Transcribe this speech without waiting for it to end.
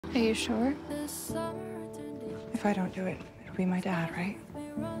Are you sure? If I don't do it, it'll be my dad, right?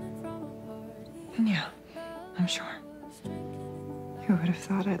 Yeah, I'm sure. Who would have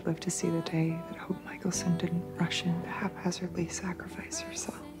thought I'd live to see the day that Hope Michelson didn't rush in to haphazardly sacrifice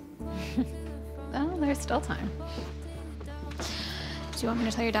herself? Well, there's still time. Do you want me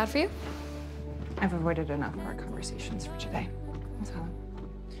to tell your dad for you? I've avoided enough hard conversations for today. I'll tell him.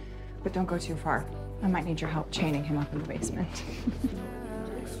 But don't go too far. I might need your help chaining him up in the basement.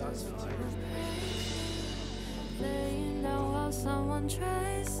 Someone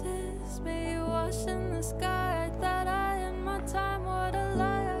traces me, washing the sky that I in my time would a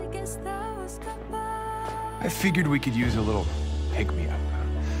lie. I guess that was goodbye. I figured we could use a little pick-me-up.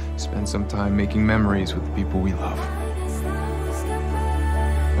 Spend some time making memories with the people we love.